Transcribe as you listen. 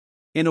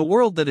In a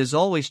world that is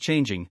always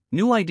changing,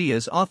 new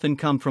ideas often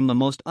come from the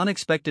most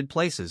unexpected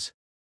places.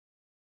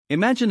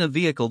 Imagine a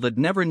vehicle that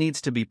never needs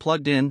to be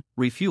plugged in,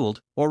 refueled,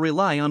 or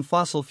rely on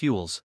fossil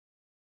fuels.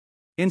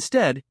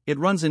 Instead, it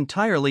runs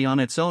entirely on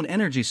its own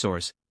energy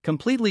source,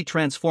 completely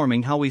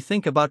transforming how we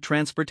think about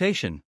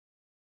transportation.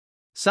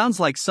 Sounds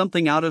like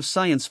something out of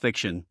science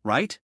fiction,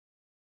 right?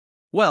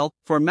 Well,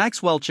 for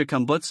Maxwell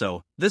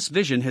Chikumbutso, this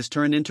vision has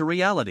turned into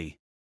reality.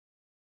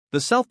 The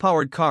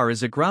self-powered car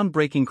is a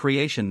groundbreaking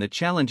creation that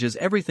challenges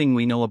everything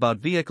we know about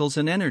vehicles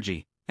and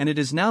energy, and it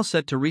is now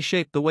set to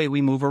reshape the way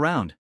we move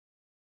around.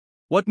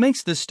 What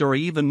makes this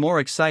story even more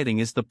exciting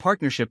is the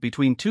partnership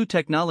between two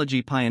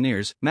technology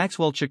pioneers,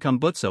 Maxwell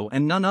Chikumbutso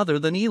and none other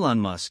than Elon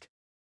Musk.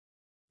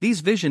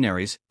 These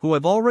visionaries, who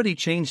have already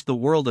changed the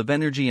world of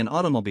energy and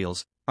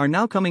automobiles, are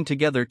now coming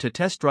together to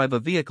test drive a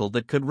vehicle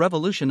that could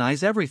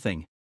revolutionize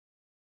everything.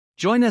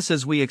 Join us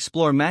as we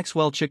explore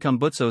Maxwell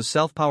Chikumbutso's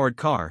self-powered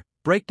car,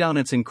 break down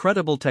its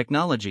incredible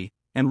technology,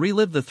 and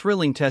relive the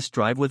thrilling test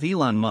drive with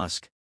Elon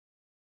Musk.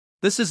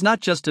 This is not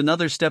just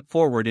another step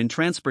forward in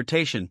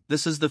transportation,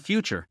 this is the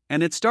future,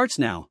 and it starts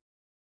now.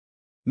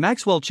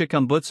 Maxwell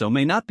Chikumbutso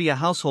may not be a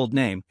household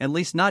name, at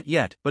least not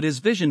yet, but his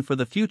vision for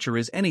the future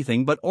is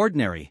anything but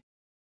ordinary.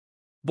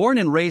 Born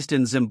and raised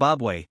in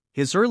Zimbabwe,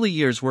 his early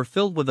years were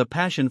filled with a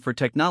passion for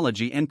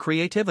technology and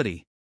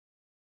creativity.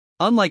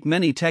 Unlike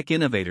many tech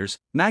innovators,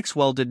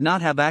 Maxwell did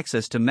not have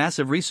access to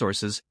massive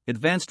resources,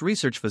 advanced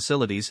research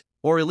facilities,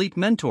 or elite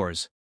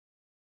mentors.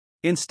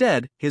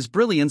 Instead, his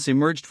brilliance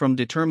emerged from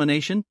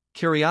determination,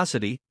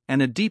 curiosity,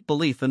 and a deep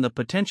belief in the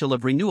potential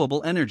of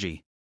renewable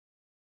energy.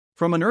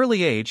 From an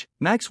early age,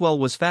 Maxwell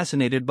was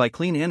fascinated by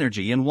clean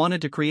energy and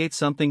wanted to create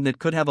something that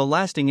could have a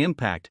lasting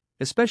impact,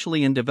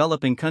 especially in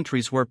developing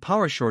countries where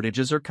power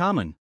shortages are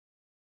common.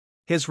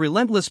 His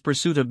relentless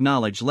pursuit of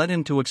knowledge led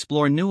him to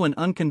explore new and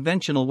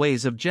unconventional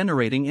ways of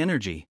generating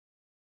energy.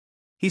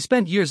 He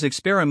spent years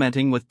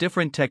experimenting with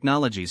different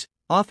technologies,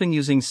 often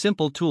using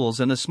simple tools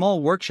and a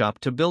small workshop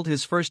to build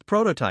his first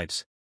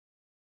prototypes.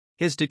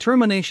 His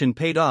determination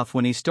paid off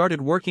when he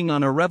started working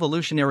on a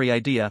revolutionary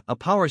idea, a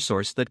power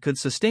source that could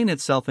sustain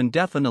itself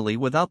indefinitely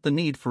without the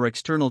need for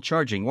external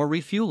charging or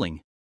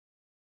refueling.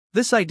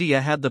 This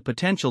idea had the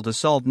potential to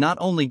solve not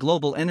only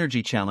global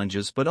energy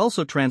challenges but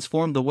also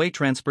transform the way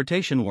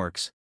transportation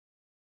works.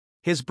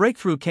 His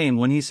breakthrough came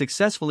when he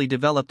successfully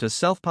developed a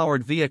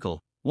self-powered vehicle,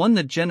 one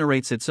that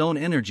generates its own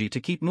energy to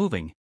keep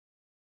moving.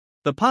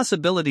 The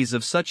possibilities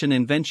of such an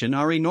invention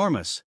are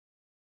enormous.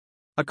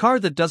 A car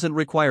that doesn't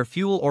require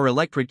fuel or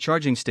electric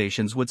charging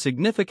stations would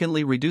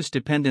significantly reduce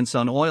dependence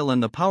on oil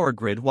and the power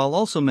grid while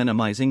also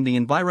minimizing the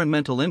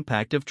environmental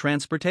impact of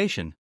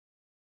transportation.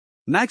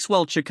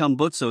 Maxwell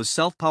Chikumbutso's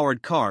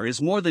self-powered car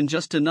is more than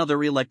just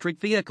another electric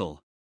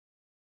vehicle.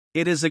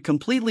 It is a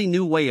completely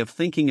new way of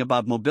thinking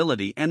about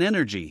mobility and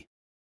energy.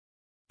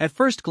 At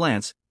first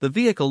glance, the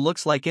vehicle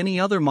looks like any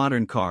other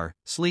modern car,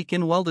 sleek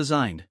and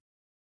well-designed.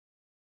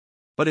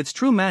 But its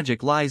true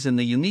magic lies in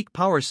the unique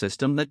power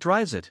system that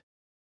drives it.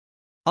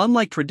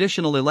 Unlike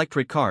traditional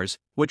electric cars,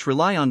 which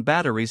rely on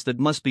batteries that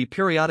must be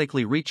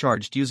periodically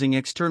recharged using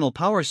external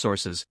power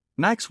sources,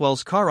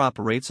 Maxwell's car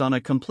operates on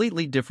a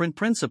completely different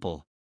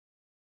principle.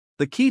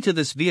 The key to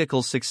this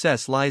vehicle's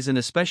success lies in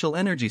a special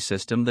energy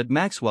system that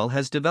Maxwell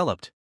has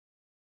developed.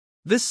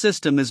 This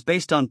system is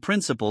based on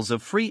principles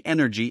of free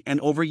energy and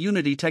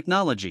over-unity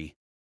technology.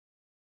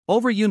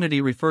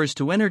 Over-unity refers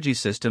to energy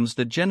systems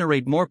that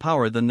generate more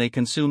power than they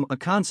consume, a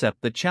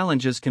concept that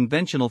challenges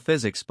conventional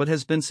physics but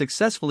has been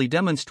successfully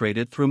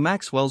demonstrated through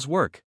Maxwell's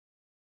work.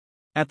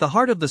 At the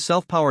heart of the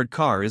self-powered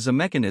car is a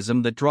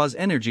mechanism that draws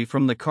energy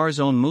from the car's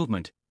own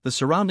movement, the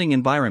surrounding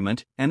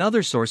environment, and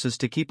other sources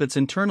to keep its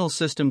internal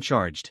system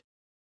charged.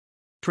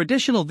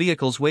 Traditional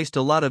vehicles waste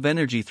a lot of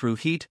energy through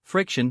heat,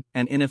 friction,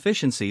 and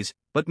inefficiencies,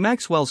 but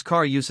Maxwell's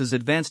car uses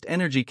advanced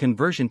energy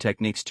conversion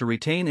techniques to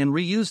retain and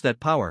reuse that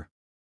power.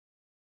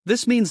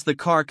 This means the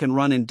car can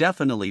run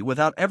indefinitely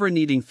without ever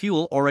needing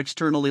fuel or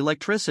external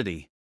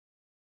electricity.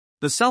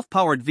 The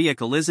self-powered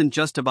vehicle isn't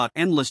just about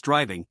endless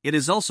driving, it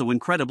is also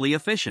incredibly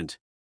efficient.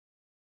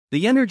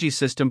 The energy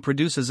system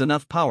produces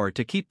enough power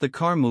to keep the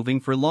car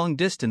moving for long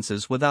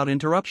distances without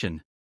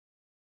interruption.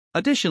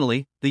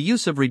 Additionally, the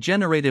use of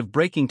regenerative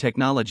braking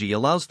technology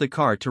allows the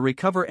car to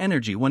recover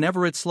energy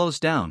whenever it slows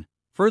down,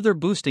 further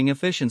boosting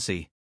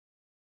efficiency.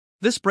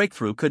 This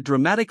breakthrough could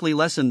dramatically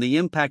lessen the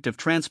impact of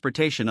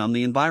transportation on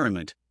the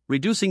environment,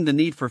 reducing the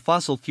need for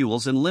fossil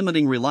fuels and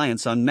limiting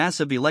reliance on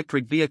massive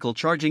electric vehicle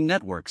charging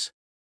networks.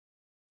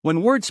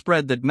 When word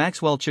spread that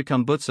Maxwell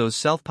Chikumbutso's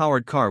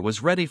self-powered car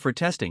was ready for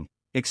testing,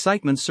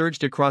 excitement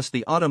surged across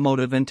the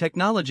automotive and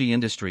technology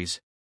industries.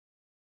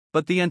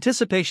 But the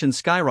anticipation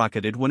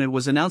skyrocketed when it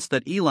was announced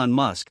that Elon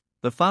Musk,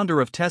 the founder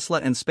of Tesla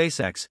and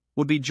SpaceX,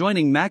 would be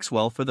joining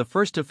Maxwell for the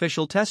first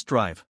official test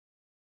drive.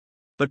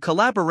 The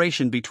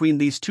collaboration between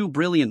these two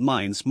brilliant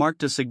minds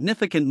marked a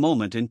significant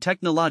moment in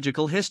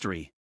technological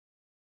history.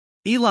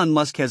 Elon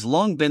Musk has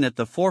long been at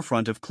the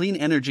forefront of clean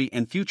energy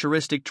and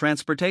futuristic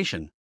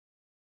transportation.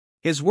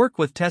 His work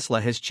with Tesla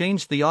has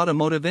changed the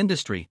automotive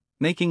industry,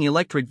 making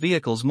electric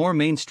vehicles more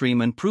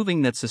mainstream and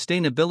proving that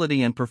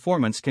sustainability and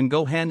performance can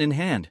go hand in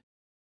hand.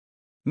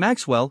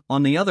 Maxwell,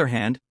 on the other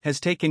hand, has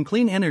taken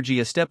clean energy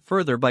a step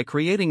further by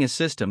creating a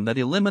system that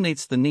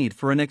eliminates the need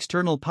for an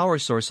external power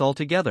source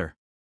altogether.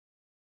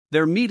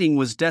 Their meeting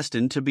was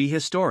destined to be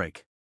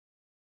historic.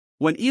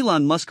 When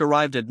Elon Musk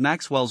arrived at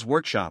Maxwell's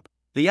workshop,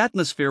 the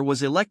atmosphere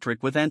was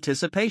electric with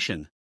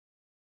anticipation.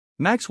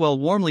 Maxwell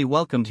warmly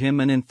welcomed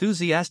him and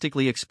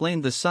enthusiastically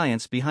explained the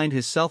science behind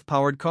his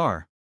self-powered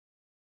car.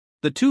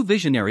 The two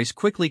visionaries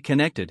quickly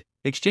connected,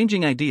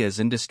 exchanging ideas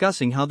and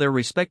discussing how their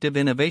respective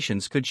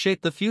innovations could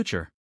shape the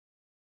future.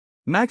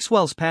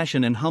 Maxwell's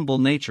passion and humble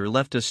nature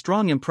left a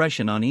strong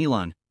impression on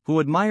Elon, who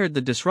admired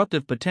the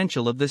disruptive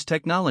potential of this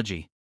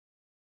technology.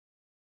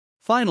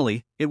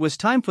 Finally, it was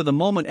time for the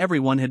moment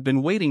everyone had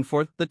been waiting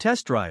for, the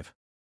test drive.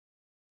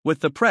 With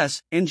the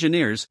press,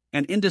 engineers,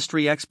 and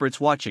industry experts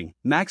watching,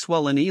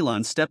 Maxwell and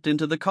Elon stepped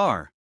into the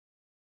car.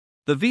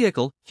 The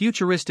vehicle,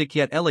 futuristic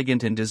yet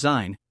elegant in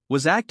design,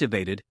 was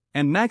activated,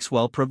 and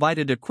Maxwell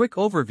provided a quick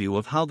overview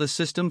of how the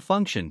system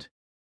functioned.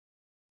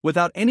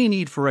 Without any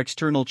need for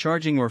external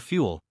charging or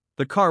fuel,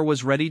 the car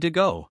was ready to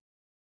go.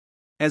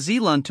 As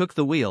Elon took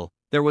the wheel,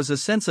 there was a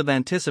sense of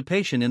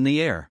anticipation in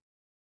the air.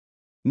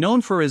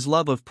 Known for his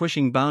love of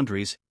pushing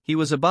boundaries, he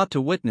was about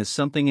to witness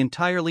something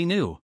entirely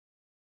new.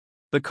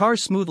 The car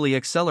smoothly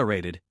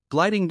accelerated,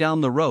 gliding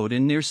down the road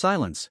in near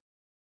silence.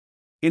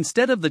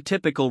 Instead of the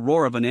typical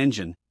roar of an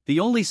engine, the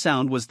only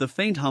sound was the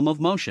faint hum of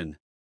motion.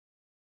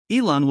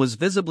 Elon was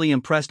visibly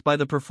impressed by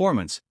the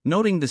performance,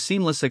 noting the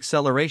seamless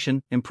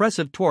acceleration,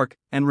 impressive torque,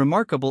 and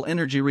remarkable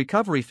energy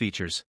recovery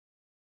features.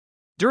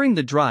 During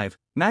the drive,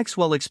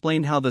 Maxwell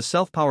explained how the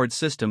self-powered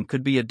system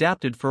could be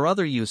adapted for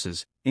other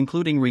uses,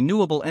 including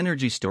renewable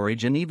energy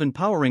storage and even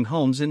powering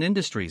homes and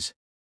industries.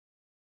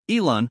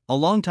 Elon, a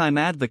longtime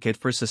advocate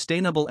for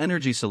sustainable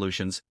energy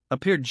solutions,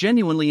 appeared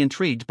genuinely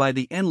intrigued by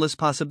the endless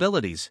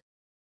possibilities.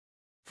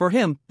 For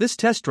him, this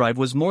test drive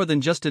was more than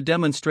just a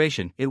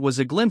demonstration, it was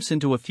a glimpse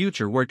into a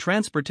future where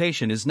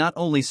transportation is not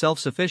only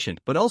self-sufficient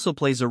but also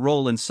plays a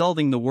role in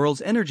solving the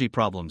world's energy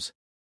problems.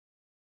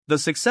 The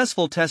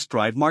successful test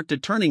drive marked a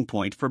turning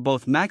point for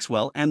both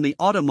Maxwell and the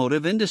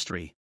automotive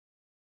industry.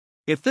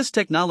 If this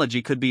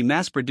technology could be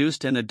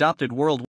mass-produced and adopted worldwide,